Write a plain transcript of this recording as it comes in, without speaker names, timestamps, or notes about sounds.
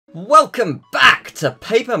Welcome back to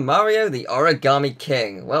Paper Mario the Origami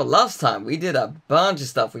King. Well, last time we did a bunch of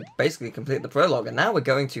stuff. We basically completed the prologue, and now we're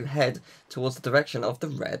going to head towards the direction of the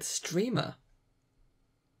red streamer.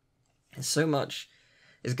 And so much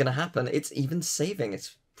is going to happen. It's even saving.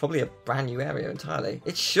 It's probably a brand new area entirely.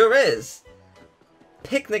 It sure is.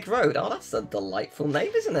 Picnic Road. Oh, that's a delightful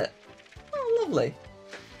name, isn't it? Oh, lovely.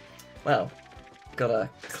 Well, gotta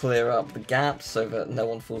clear up the gaps so that no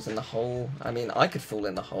one falls in the hole. I mean, I could fall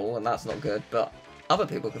in the hole, and that's not good, but other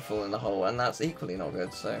people could fall in the hole, and that's equally not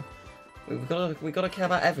good, so we've gotta care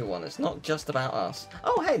about everyone. It's not just about us.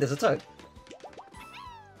 Oh, hey, there's a toad.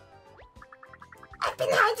 I've been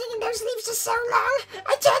hiding in those leaves for so long,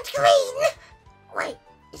 I turned green! Wait,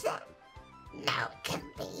 is that... No, it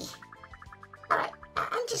can't be. Alright,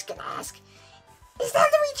 I'm just gonna ask. Is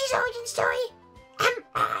that Luigi's origin story? Am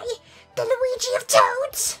I the Luigi of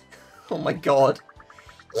Toads? Oh my god.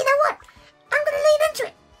 You know what? I'm gonna lean into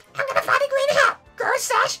it. I'm gonna find a green hat, grow a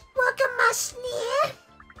sash, work on my sneer.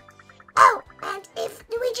 Oh, and if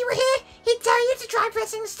Luigi were here, he'd tell you to try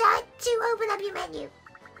pressing start to open up your menu.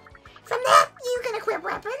 From there, you can equip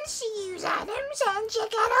weapons, use items, and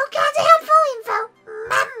check out all kinds of helpful info.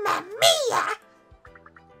 Mamma mia!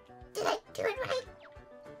 Did I do it right?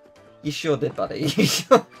 You sure did, buddy. You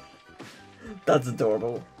sure? That's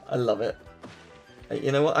adorable. I love it.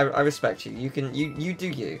 You know what? I respect you. You do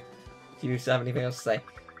you. Do you have anything else to say?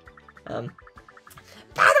 By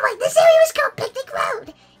the way, this area is called Picnic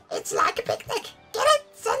Road. It's like a picnic. Get it?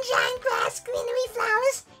 Sunshine, grass, greenery,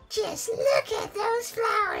 flowers. Just look at those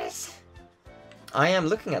flowers. I am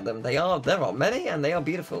looking at them. There are many, and they are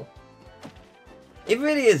beautiful. It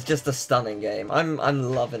really is just a stunning game. I'm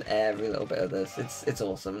loving every little bit of this. It's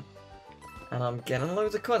awesome. And I'm getting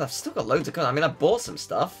loads of coins. I've still got loads of coins. I mean, I bought some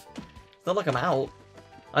stuff. It's not like I'm out.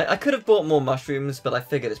 I could have bought more mushrooms, but I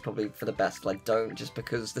figured it's probably for the best if I don't, just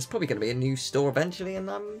because there's probably going to be a new store eventually,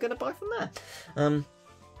 and I'm going to buy from there.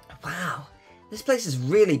 Wow. This place is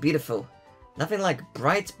really beautiful. Nothing like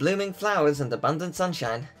bright, blooming flowers and abundant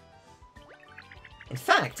sunshine. In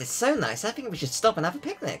fact, it's so nice, I think we should stop and have a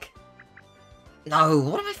picnic. No,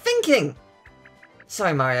 what am I thinking?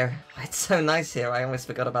 Sorry, Mario. It's so nice here, I almost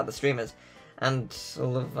forgot about the streamers. And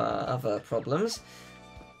all of other problems.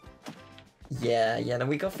 Yeah, no,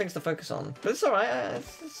 we got things to focus on. But it's alright,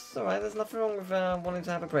 it's alright, there's nothing wrong with wanting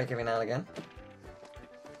to have a break every now and again.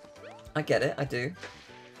 I get it, I do.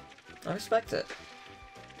 I respect it.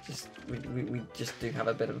 Just, we just do have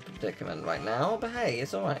a bit of a predicament right now, but hey,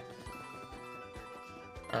 it's alright.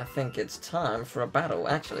 I think it's time for a battle,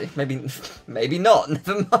 actually. Maybe not,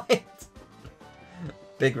 never mind.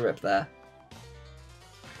 Big rip there.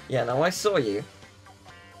 Yeah, no, I saw you.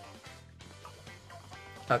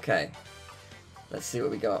 Okay. Let's see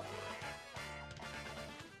what we got.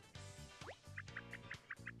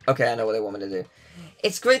 Okay, I know what they want me to do.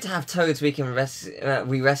 It's great to have toads we can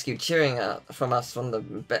rescue cheering from us from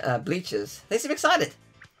the bleachers. They seem excited.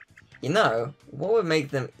 You know, what would make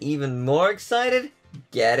them even more excited?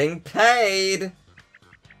 Getting paid!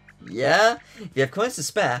 Yeah? If you have coins to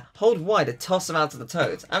spare, hold Y to toss them out to the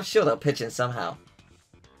toads. I'm sure they'll pitch in somehow.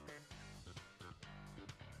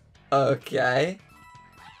 Okay.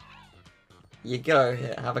 You go.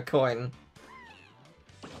 Here, have a coin.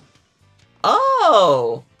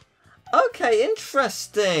 Oh! Okay,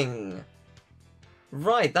 interesting.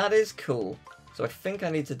 Right, that is cool. So I think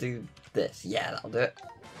I need to do this. Yeah, that'll do it.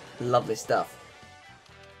 Lovely stuff.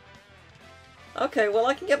 Okay, well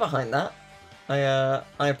I can get behind that.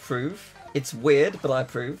 I approve. It's weird, but I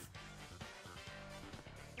approve.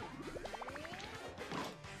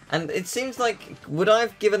 And it seems like, would I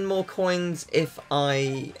have given more coins if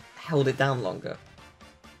I held it down longer?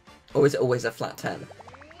 Or is it always a flat 10?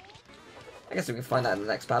 I guess we can find out in the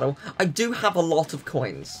next battle. I do have a lot of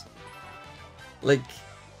coins. Like,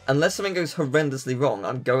 unless something goes horrendously wrong,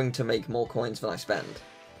 I'm going to make more coins than I spend.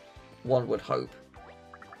 One would hope.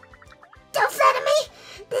 Don't flatter me!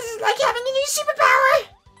 This is like having a new superpower!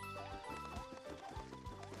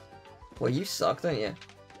 Well, you suck, don't you?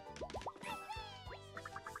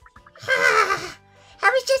 I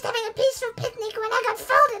was just having a peaceful picnic when I got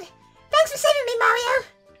folded. Thanks for saving me, Mario.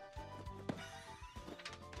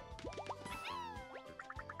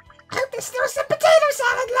 I hope there's still some potato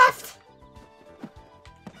salad left.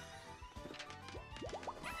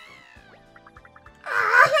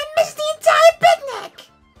 I missed the entire picnic.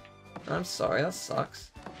 I'm sorry, that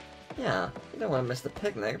sucks. Yeah, you don't want to miss the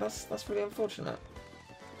picnic. That's really unfortunate.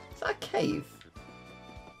 Is that a cave?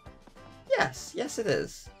 Yes, it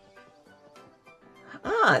is.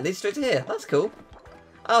 Ah, it leads straight to here. That's cool.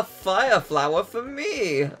 A fire flower for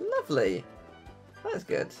me! Lovely. That is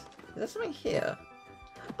good. Is there something here?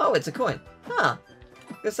 Oh, it's a coin. Huh. I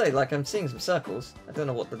was gonna say, like, I'm seeing some circles. I don't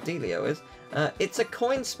know what the dealio is. It's a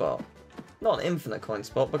coin spot. Not an infinite coin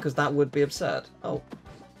spot, because that would be absurd. Oh.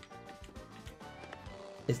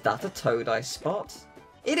 Is that a Toad I spot?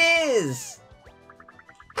 It is!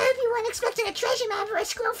 I hope you weren't expecting a treasure map or a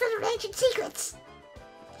scroll full of ancient secrets.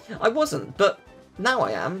 I wasn't, but now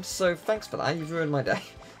I am, so thanks for that. You've ruined my day.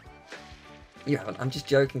 You haven't. I'm just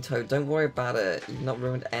joking, Toad. Don't worry about it. You've not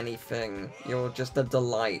ruined anything. You're just a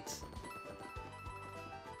delight.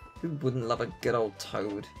 Who wouldn't love a good old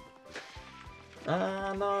Toad?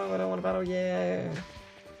 Ah, no, I don't want to battle. Yeah.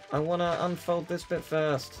 I want to unfold this bit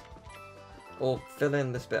first. Or fill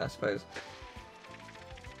in this bit, I suppose.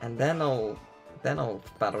 And then I'll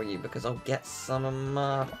battle you, because I'll get some of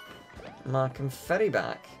my confetti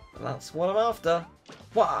back. That's what I'm after.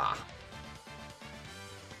 Wah!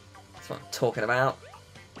 That's what I'm talking about.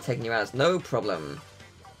 Taking you out is no problem.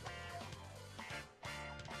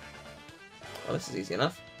 Oh, this is easy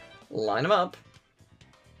enough. Line them up.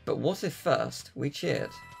 But what if first we cheered?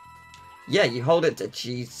 Yeah, you hold it to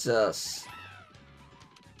Jesus.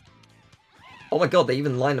 Oh my god, they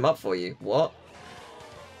even line them up for you. What?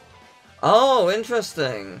 Oh,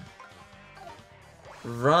 interesting.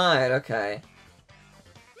 Right, okay.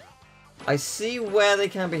 I see where they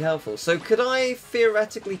can be helpful. So could I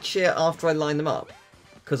theoretically cheer after I line them up?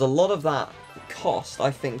 Because a lot of that cost,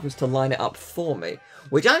 I think, was to line it up for me.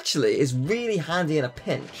 Which actually is really handy in a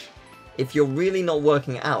pinch. If you're really not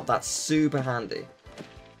working it out, that's super handy.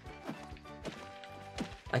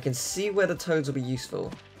 I can see where the Toads will be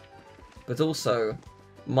useful. But also,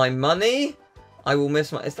 my money, I will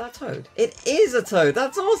miss my... Is that a Toad? It is a Toad!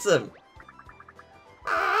 That's awesome!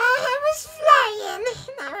 I was flying.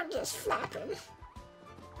 Now I'm just flapping.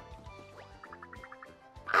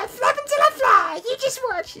 I flap until I fly. You just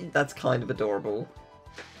watch. That's kind of adorable.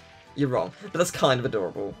 You're wrong, but that's kind of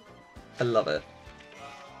adorable. I love it.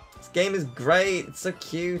 This game is great. It's so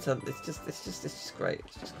cute. It's just great.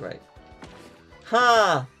 It's just great.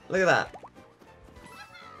 Ha! Look at that.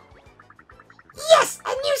 Yes,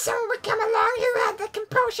 I knew someone would come along who had the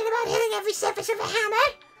compulsion about hitting every surface with a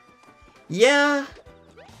hammer. Yeah.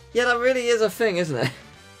 Yeah, that really is a thing, isn't it?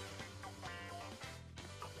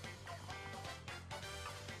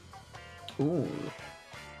 Ooh.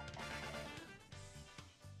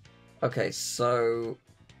 Okay, so...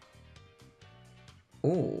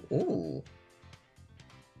 Ooh, ooh.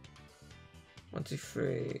 1, 2,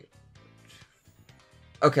 3.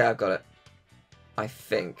 Okay, I've got it. I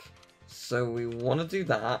think. So we want to do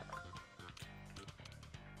that.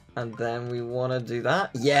 And then we want to do that.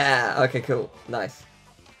 Yeah! Okay, cool. Nice.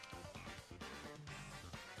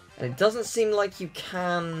 And it doesn't seem like you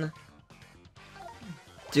can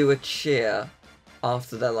do a cheer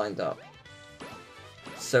after they're lined up.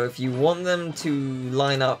 So if you want them to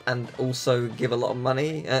line up and also give a lot of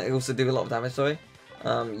money, also do a lot of damage, sorry,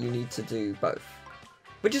 you need to do both.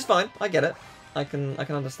 Which is fine, I get it. I can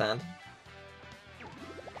understand.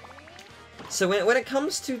 So when it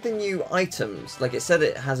comes to the new items, like it said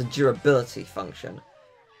it has a durability function.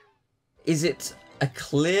 Is it a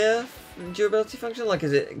clear durability function? Like,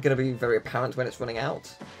 is it going to be very apparent when it's running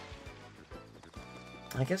out?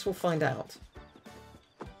 I guess we'll find out.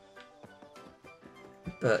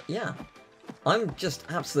 But yeah, I'm just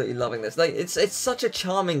absolutely loving this. Like, it's such a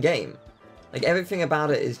charming game. Like, everything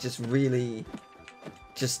about it is just really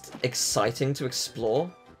just exciting to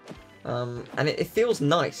explore. And it feels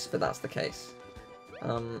nice that that's the case.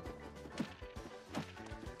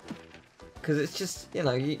 Because it's just, you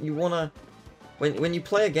know, you want to... When you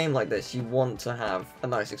play a game like this, you want to have a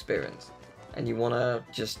nice experience. And you want to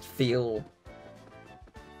just feel...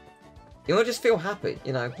 You want to just feel happy,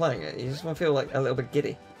 you know, playing it. You just want to feel like a little bit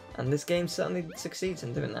giddy. And this game certainly succeeds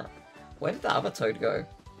in doing that. Where did that other Toad go?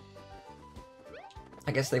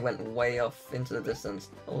 I guess they went way off into the distance.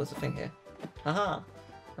 Oh, there's a thing here. Haha.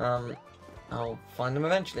 I'll find them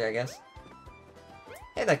eventually, I guess.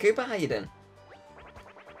 Hey there, Cooper. How you doing?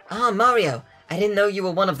 Ah, Mario. I didn't know you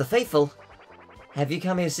were one of the faithful. Have you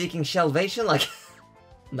come here seeking salvation? Like...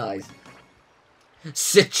 Nice.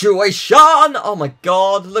 Situation! Oh my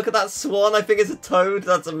god, look at that swan. I think it's a toad.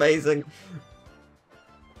 That's amazing.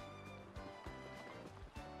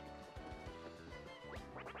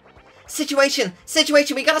 Situation!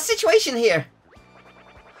 Situation! We got a situation here!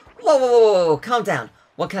 Whoa, whoa, whoa, whoa, whoa, calm down.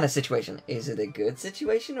 What kind of situation? Is it a good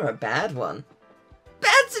situation or a bad one?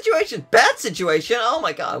 Bad situation! Bad situation! Oh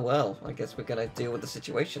my god, well, I guess we're gonna deal with the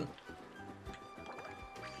situation.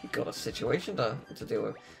 We've got a situation to deal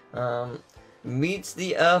with. Meet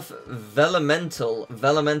the Earth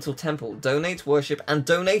Velamental Temple. Donate, worship, and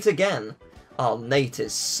donate again. Oh, Nate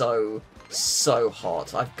is so so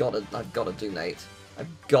hot. I've got to donate.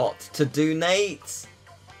 I've got to donate.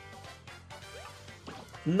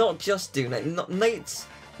 Not just donate. Nate's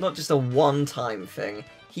not just a one-time thing.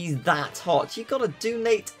 He's that hot. You gotta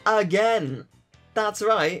donate again. That's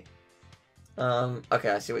right. Okay,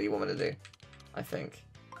 I see what you want me to do. I think.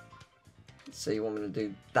 So you want me to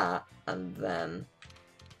do that, and then...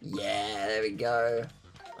 Yeah, there we go.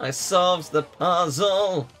 I solved the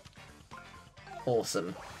puzzle.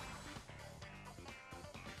 Awesome.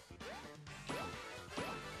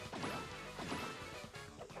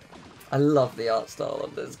 I love the art style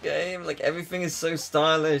of this game. Like, everything is so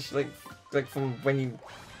stylish. Like from when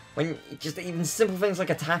just even simple things like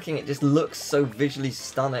attacking, it just looks so visually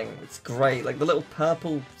stunning. It's great. Like the little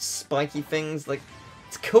purple spiky things. Like,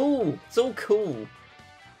 it's cool. It's all cool.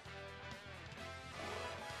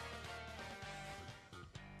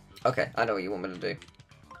 Okay, I know what you want me to do.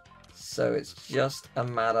 So it's just a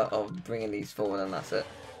matter of bringing these forward, and that's it.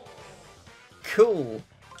 Cool.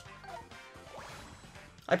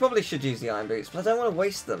 I probably should use the iron boots, but I don't want to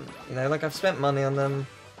waste them. You know, like, I've spent money on them.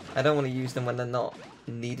 I don't want to use them when they're not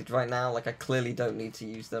needed right now. Like, I clearly don't need to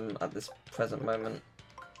use them at this present moment.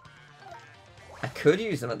 I could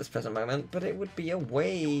use them at this present moment, but it would be a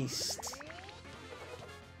waste.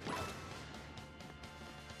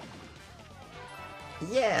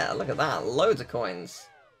 Yeah, look at that. Loads of coins.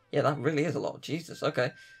 Yeah, that really is a lot. Jesus,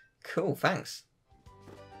 okay. Cool, thanks.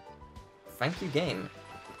 Thank you, game.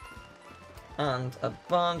 And a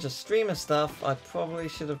bunch of streamer stuff. I probably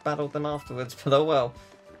should have battled them afterwards, but oh well.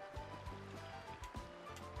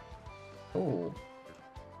 Ooh.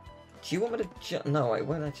 Do you want me to jump? No, it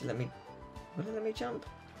won't actually let me... Will it let me jump?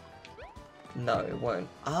 No, it won't.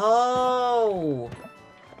 Oh!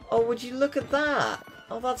 Oh, would you look at that?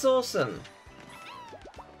 Oh, that's awesome.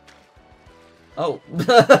 Oh.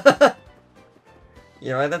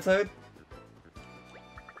 You alright there, Toad?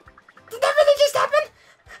 Did that really just happen?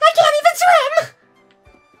 I can't even swim!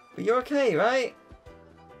 But you're okay, right?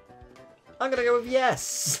 I'm gonna go with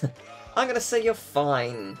yes. I'm gonna say you're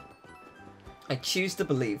fine. I choose to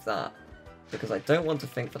believe that, because I don't want to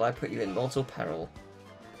think that I put you in mortal peril.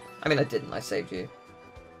 I mean, I didn't. I saved you.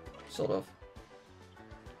 Sort of.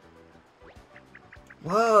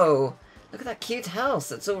 Whoa! Look at that cute house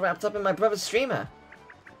that's all wrapped up in my brother's streamer.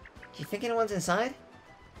 Do you think anyone's inside?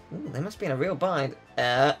 Ooh, they must be in a real bind.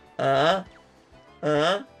 Hey,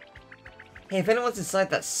 if anyone's inside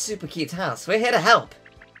that super cute house, we're here to help.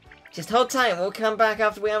 Just hold tight and we'll come back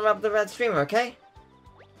after we unwrap the red streamer, okay?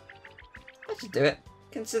 I should do it.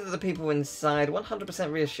 Consider the people inside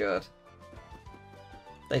 100% reassured.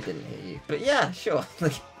 They didn't hear you, but yeah, sure.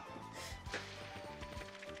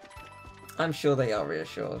 I'm sure they are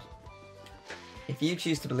reassured. If you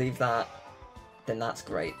choose to believe that, then that's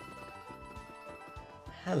great.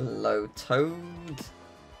 Hello, Toad.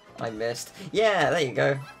 I missed. Yeah, there you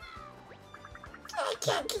go. I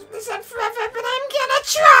can't keep this up forever, but I'm gonna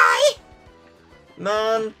try!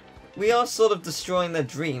 Man, we are sort of destroying their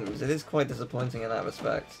dreams. It is quite disappointing in that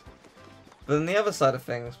respect. But on the other side of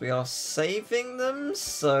things, we are saving them,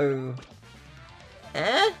 so...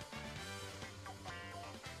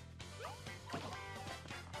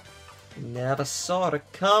 Never saw it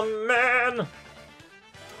coming!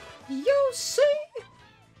 You see?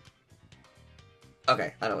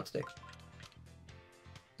 Okay, I know what to do.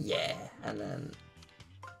 Yeah, and then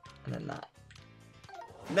that.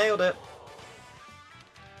 Nailed it!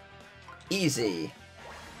 Easy.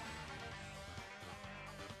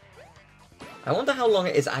 I wonder how long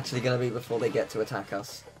it is actually going to be before they get to attack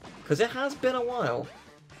us. Because it has been a while.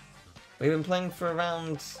 We've been playing for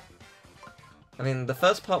around... I mean, the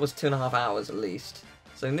first part was 2.5 hours at least.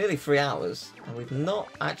 So nearly 3 hours. And we've not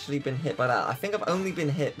actually been hit by that. I think I've only been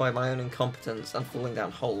hit by my own incompetence and falling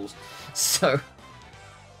down holes. So...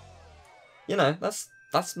 You know, that's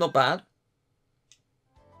not bad.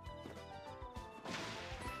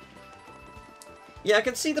 Yeah, I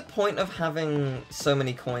can see the point of having so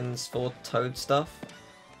many coins for Toad stuff,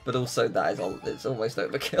 but also that is it's almost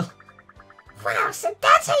overkill. Wow, so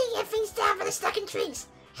that's how you get things down for the stuck in trees.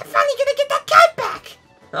 I'm finally gonna get that kite back!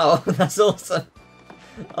 Oh, that's awesome.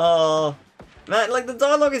 Oh, man, like the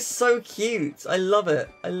dialogue is so cute. I love it.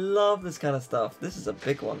 I love this kind of stuff. This is a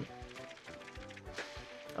big one.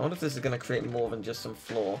 I wonder if this is going to create more than just some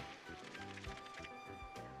floor.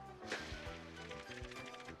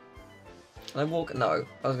 Can I walk? No.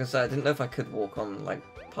 I was going to say, I didn't know if I could walk on, like,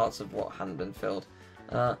 parts of what hadn't been filled.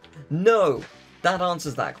 No! That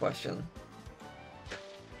answers that question.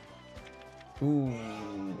 Ooh.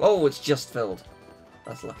 Oh, it's just filled.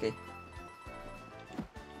 That's lucky.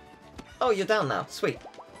 Oh, you're down now. Sweet.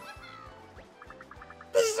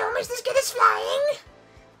 This is only almost as good as flying.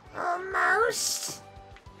 Almost.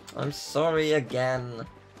 I'm sorry again.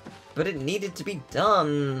 But it needed to be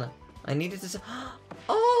done. I needed to...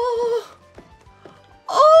 Oh!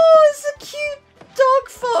 Oh, it's a cute dog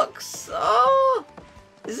fox. Oh!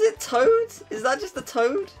 Is it Toad? Is that just a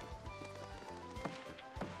Toad?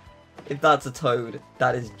 If that's a Toad,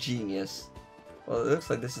 that is genius. Well, it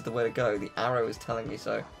looks like this is the way to go. The arrow is telling me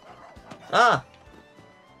so. Ah!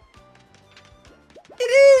 It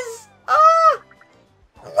is! Ah!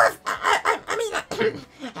 Woof! I mean,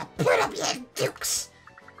 put up your dukes.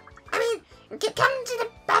 I mean, come to the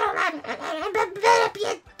battle lab and put up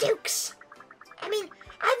your dukes. I mean,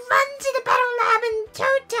 I run to the battle lab in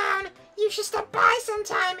Toad Town. You should stop by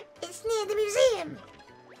sometime. It's near the museum.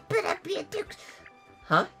 Put up your dukes.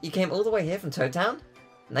 Huh? You came all the way here from Toad Town?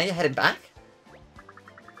 Now you're headed back?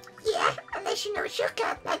 Yeah, unless you know a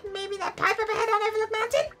shortcut, like maybe that pipe up ahead on Overlook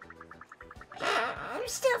Mountain. I'm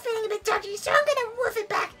still feeling a bit dodgy, so I'm gonna woof it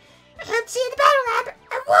back. I hope to see you in the battle lab.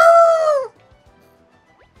 Woo!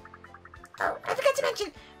 Oh, I forgot to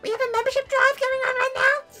mention, we have a membership drive going on right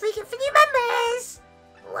now. Freaking for new members.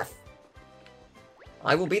 Woof.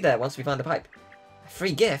 I will be there once we find the pipe. A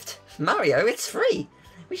free gift? Mario, it's free!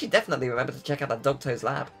 We should definitely remember to check out that Dogtoes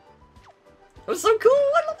lab. It was so cool!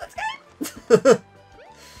 I love this game!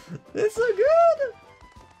 It's so good!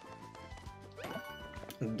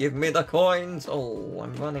 Give me the coins! Oh,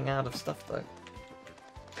 I'm running out of stuff though.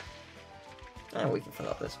 And we can fill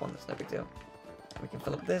up this one, that's no big deal. We can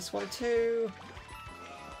fill up this one too.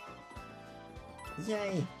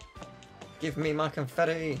 Yay! Give me my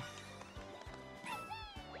confetti!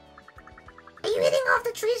 Are you hitting off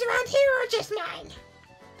the trees around here or just mine?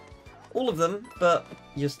 All of them, but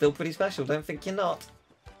you're still pretty special, don't think you're not.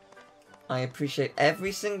 I appreciate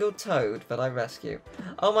every single toad that I rescue.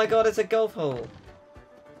 Oh my god, it's a golf hole!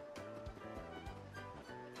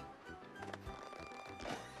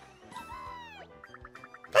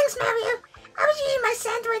 Thanks, Mario. I was eating my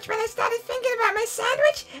sandwich when I started thinking about my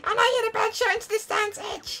sandwich, and I hit a bad shot into the stand's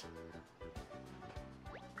edge.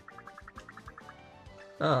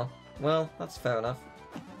 Oh, well, that's fair enough.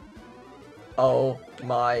 Oh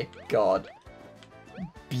my god.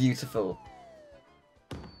 Beautiful.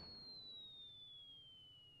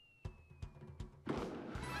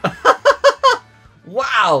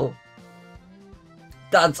 Wow!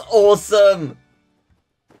 That's awesome!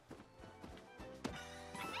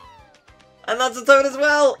 And that's a toad as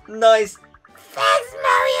well! Nice! Thanks,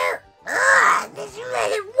 Mario! Ugh, this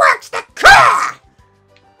really works the car!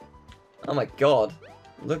 Oh my god.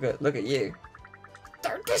 Look at you.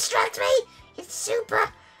 Don't distract me! It's super,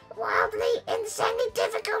 wildly, insanely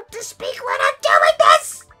difficult to speak when I'm doing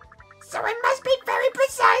this! So I must be very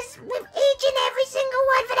precise with each and every single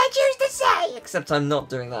word that I choose to say! Except I'm not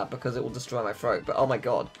doing that because it will destroy my throat, but oh my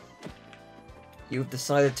god. You've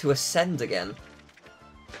decided to ascend again.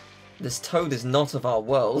 This toad is not of our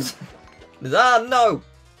world. Ah, no!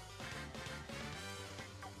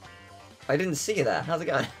 I didn't see you there. How's it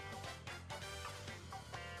going?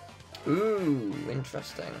 Ooh,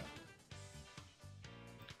 interesting.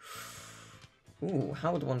 Ooh,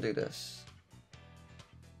 how would one do this?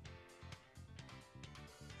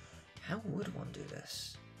 How would one do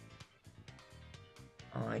this?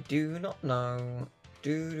 I do not know.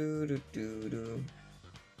 Do.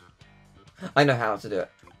 I know how to do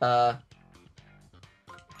it.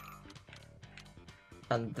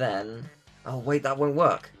 And then... Oh, wait, that won't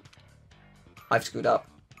work. I've screwed up.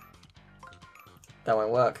 That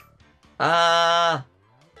won't work. Ah!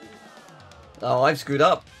 Oh, I've screwed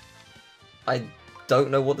up. I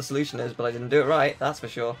don't know what the solution is, but I didn't do it right, that's for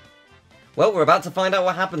sure. Well, we're about to find out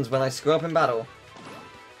what happens when I screw up in battle.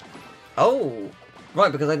 Oh! Right,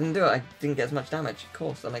 because I didn't do it, I didn't get as much damage. Of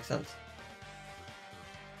course, that makes sense.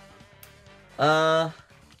 Well,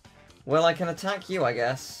 I can attack you, I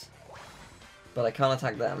guess. But I can't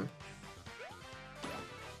attack them.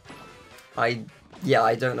 Yeah,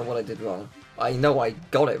 I don't know what I did wrong. I know I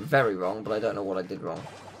got it very wrong, but I don't know what I did wrong.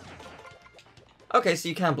 Okay, so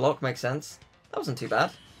you can block, makes sense. That wasn't too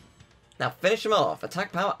bad. Now finish him off.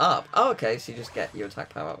 Attack power up. Oh, okay, so you just get your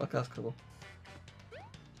attack power up. Okay, that's cool.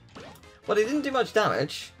 Well, they didn't do much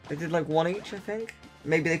damage. They did like one each, I think.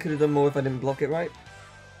 Maybe they could have done more if I didn't block it right.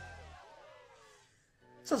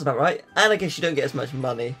 Sounds about right. And I guess you don't get as much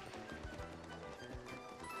money.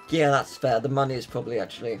 Yeah, that's fair. The money is probably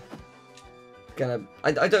actually gonna...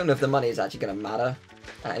 I don't know if the money is actually gonna matter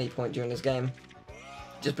at any point during this game.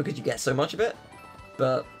 Just because you get so much of it.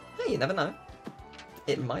 But, hey, you never know.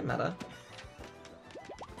 It might matter.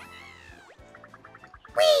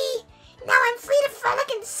 Whee! Now I'm free to frolic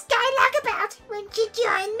and skylark about. Won't you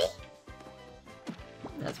join me?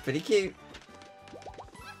 That's pretty cute.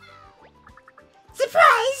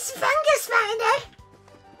 Surprise! Fungus finder!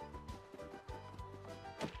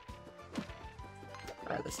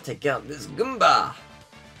 Alright, let's take out this Goomba.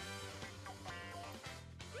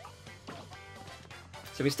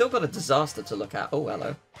 So we still got a disaster to look at. Oh,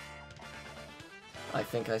 hello. I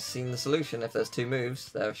think I've seen the solution if there's 2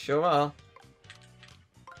 moves. There sure are.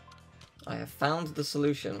 I have found the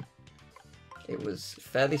solution. It was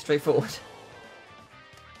fairly straightforward.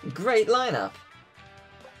 Great lineup.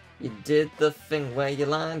 You did the thing where you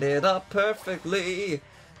lined it up perfectly.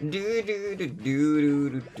 Do do do do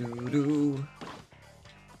do do do.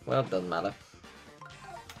 Well, it doesn't matter.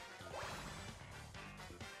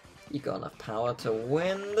 You got enough power to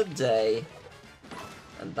win the day.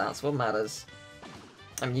 And that's what matters.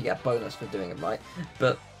 I mean, you get a bonus for doing it right.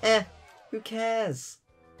 But, who cares?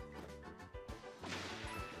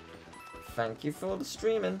 Thank you for the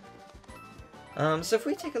streaming. So if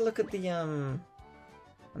we take a look at the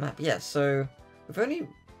map, yeah, so we've only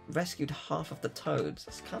rescued half of the toads.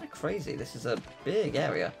 That's kind of crazy. This is a big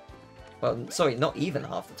area. Well, sorry, not even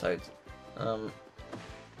half the toads.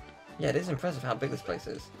 Yeah, it is impressive how big this place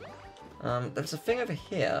is. There's a thing over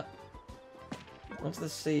here. What's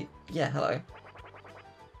this? See? Yeah, hello.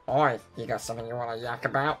 Oi, you got something you want to yak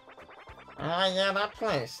about? Ah, yeah, that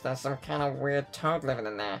place. There's some kind of weird toad living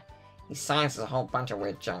in there. He sciences a whole bunch of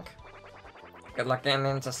weird junk. Good luck getting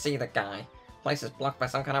in to see the guy. Place is blocked by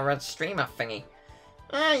some kind of red streamer thingy.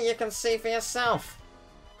 Ah, you can see for yourself.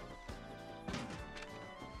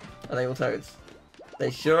 Are they all toads?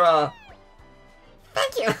 They sure are.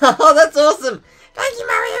 Thank you! Oh, that's awesome! Thank you,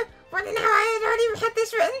 Mario! Wanna know how I had already had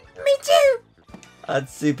this written? Me too!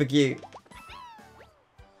 That's super cute.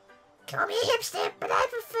 Call me a hipster, but I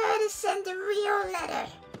prefer to send a real letter.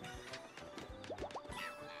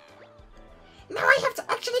 Now I have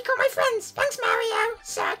to actually call my friends. Thanks, Mario.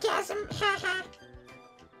 Sarcasm. Haha.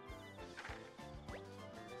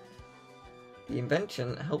 The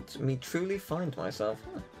invention helped me truly find myself.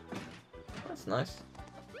 Huh. That's nice.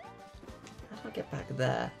 How do I get back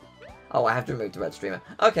there? Oh, I have to remove the red streamer.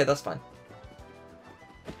 Okay, that's fine.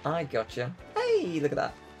 I gotcha. Hey, look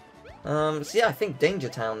at that. So yeah, I think Danger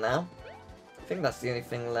Town now. I think that's the only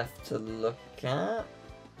thing left to look at.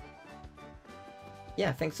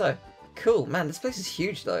 Yeah, I think so. Cool. Man, this place is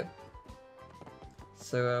huge, though.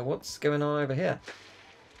 So, what's going on over here?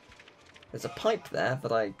 There's a pipe there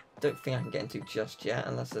that I don't think I can get into just yet,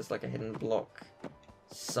 unless there's, like, a hidden block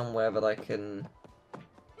somewhere that I can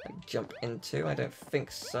like, jump into. I don't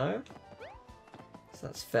think so. So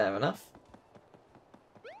that's fair enough.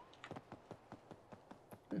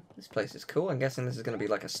 This place is cool. I'm guessing this is going to be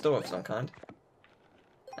like a store of some kind.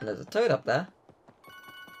 And there's a toad up there.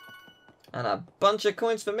 And a bunch of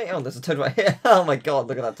coins for me. Oh, there's a toad right here. Oh my god,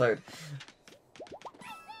 look at that toad.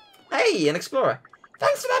 Hey, an explorer.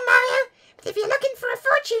 Thanks for that, Mario. But if you're looking for a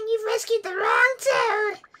fortune, you've rescued the wrong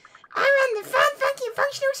toad. I run the fun, funky, and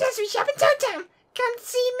functional accessory shop in Toad Town. Come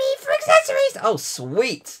see me for accessories. Oh,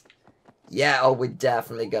 sweet. Yeah, oh, we're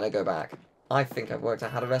definitely going to go back. I think I've worked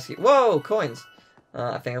out how to rescue... Whoa, coins.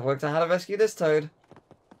 I think I've worked out how to rescue this toad.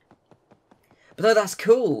 But no, that's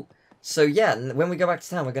cool. So yeah, when we go back to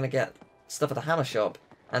town, we're going to get stuff at the hammer shop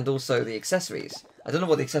and also the accessories. I don't know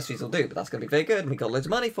what the accessories will do, but that's going to be very good. And we got loads of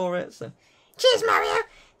money for it, so... Cheers, Mario.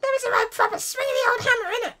 There was a right proper swing of the old hammer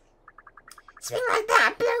in it. Swing like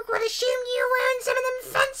that, bloke would assume you were wearing some of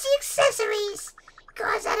them fancy accessories.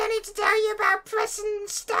 Cause I don't need to tell you about pressing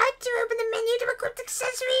start to open the menu to equip the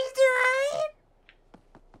accessories, do I?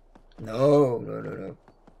 No.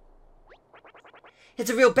 It's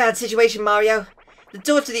a real bad situation, Mario. The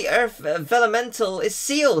door to the Earth Velamental is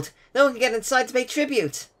sealed. No one can get inside to pay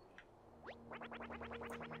tribute.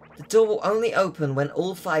 The door will only open when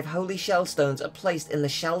all 5 holy shellstones are placed in the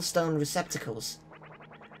shellstone receptacles.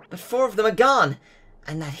 But 4 of them are gone,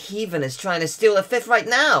 and that heathen is trying to steal a 5th right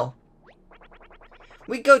now.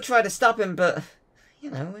 We'd go try to stop him, but, you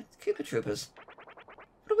know, it's Koopa Troopers.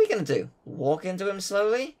 What are we going to do? Walk into him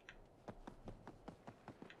slowly?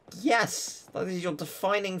 Yes, that is your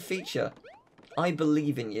defining feature. I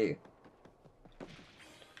believe in you.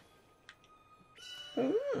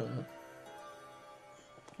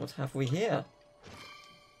 What have we here?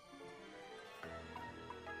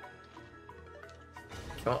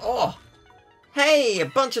 Come on. Oh! Hey, a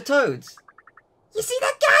bunch of toads! You see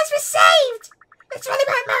that, guys? We're saved! Let's rally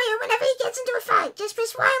behind Mario whenever he gets into a fight. Just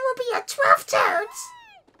press Y and we'll be your 12 toads.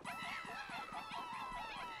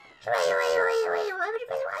 Hooray.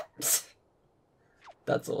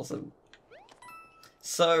 That's awesome.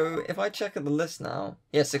 So, if I check at the list now...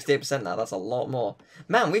 Yeah, 68% now, that's a lot more.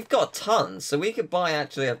 Man, we've got tons, so we could buy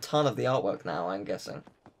actually a ton of the artwork now, I'm guessing.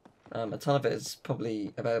 A ton of it is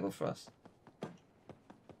probably available for us.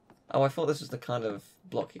 Oh, I thought this was the kind of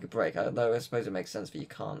block you could break, though I suppose it makes sense that you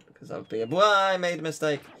can't, because that would be a... Well, I made a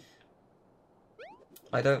mistake!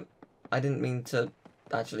 I didn't mean to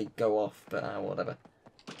actually go off, but whatever.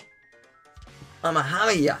 I'm a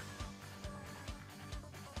hammer ya!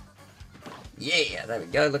 Yeah, there we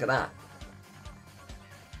go, look at that.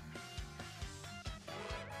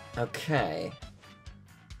 Okay.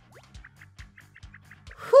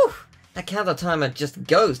 Whew! That countdown timer just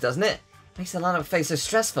goes, doesn't it? Makes the lineup phase so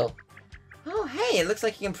stressful. Oh, hey, it looks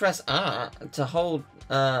like you can press R to hold,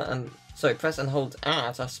 press and hold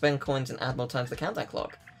R to spend coins and add more time to the countdown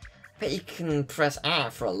clock. Bet you can press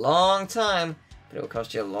R for a long time, but it will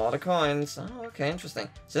cost you a lot of coins. Oh, okay, interesting.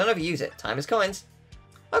 So don't overuse it. Time is coins.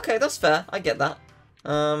 Okay, that's fair. I get that.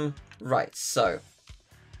 Right, so.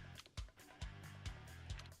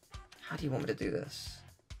 How do you want me to do this?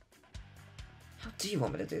 How do you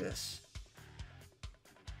want me to do this?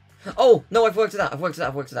 Oh, no, I've worked it out. I've worked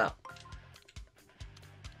it out.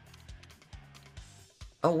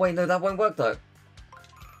 Oh, wait, no, that won't work, though.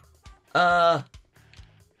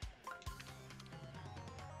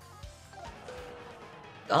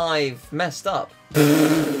 I've messed up.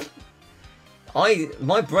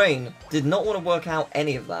 My brain did not want to work out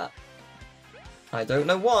any of that. I don't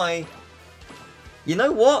know why. You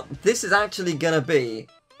know what? This is actually gonna be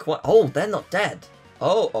quite... Oh, they're not dead.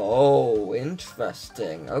 Oh,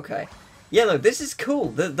 interesting. Okay. Yeah, no, this is cool.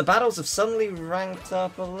 The battles have suddenly ranked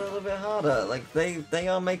up a little bit harder. Like, they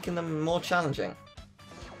are making them more challenging.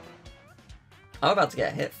 I'm about to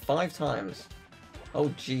get hit 5 times. Oh,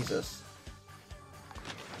 Jesus.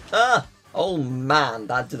 Ah! Oh man,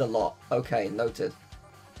 that did a lot. Okay, noted.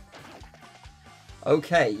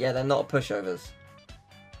 Okay, yeah, they're not pushovers.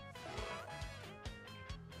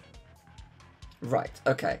 Right,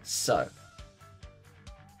 okay, so.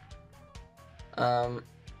 I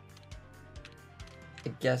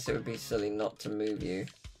guess it would be silly not to move you.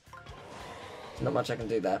 Not much I can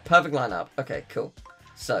do there. Perfect lineup. Okay, cool.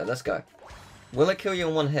 So, let's go. Will it kill you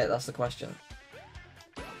in one hit? That's the question.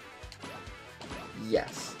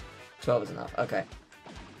 Yes. 12 is enough. Okay.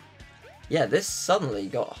 Yeah, this suddenly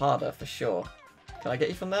got harder for sure. Can I get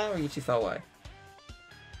you from there, or are you too far away?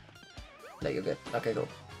 No, you're good. Okay, cool.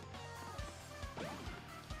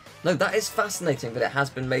 No, that is fascinating that it has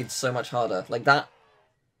been made so much harder. Like that...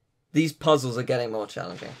 These puzzles are getting more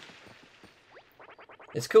challenging.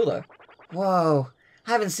 It's cool, though. Whoa.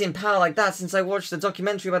 I haven't seen power like that since I watched the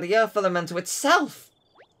documentary about the Earth Elemental itself.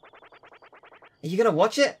 Are you gonna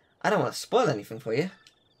watch it? I don't want to spoil anything for you.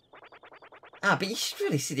 Ah, but you should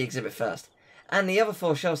really see the exhibit first. And the other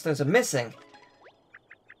 4 shell stones are missing.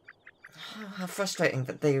 Oh, how frustrating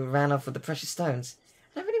that they ran off with the precious stones.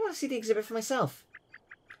 I really want to see the exhibit for myself.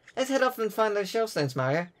 Let's head off and find those shell stones,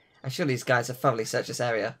 Mario. I'm sure these guys have thoroughly searched this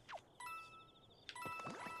area.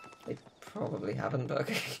 They probably haven't, but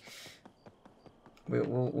okay.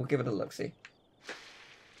 We'll give it a look-see.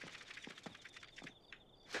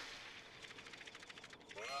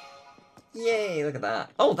 Yay, look at that.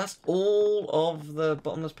 Oh, that's all of the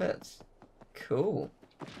bottomless pits. Cool.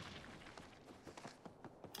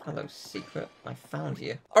 Hello, secret. I found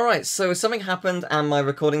you. Alright, so something happened and my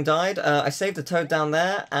recording died. I saved a toad down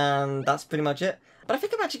there, and that's pretty much it. But I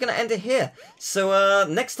think I'm actually going to end it here. So,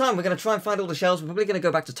 next time we're going to try and find all the shells. We're probably going to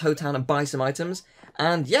go back to Toad Town and buy some items.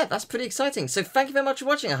 And yeah, that's pretty exciting. So thank you very much for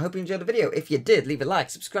watching. I hope you enjoyed the video. If you did, leave a like,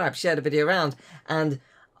 subscribe, share the video around. And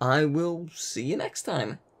I will see you next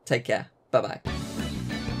time. Take care. Bye-bye.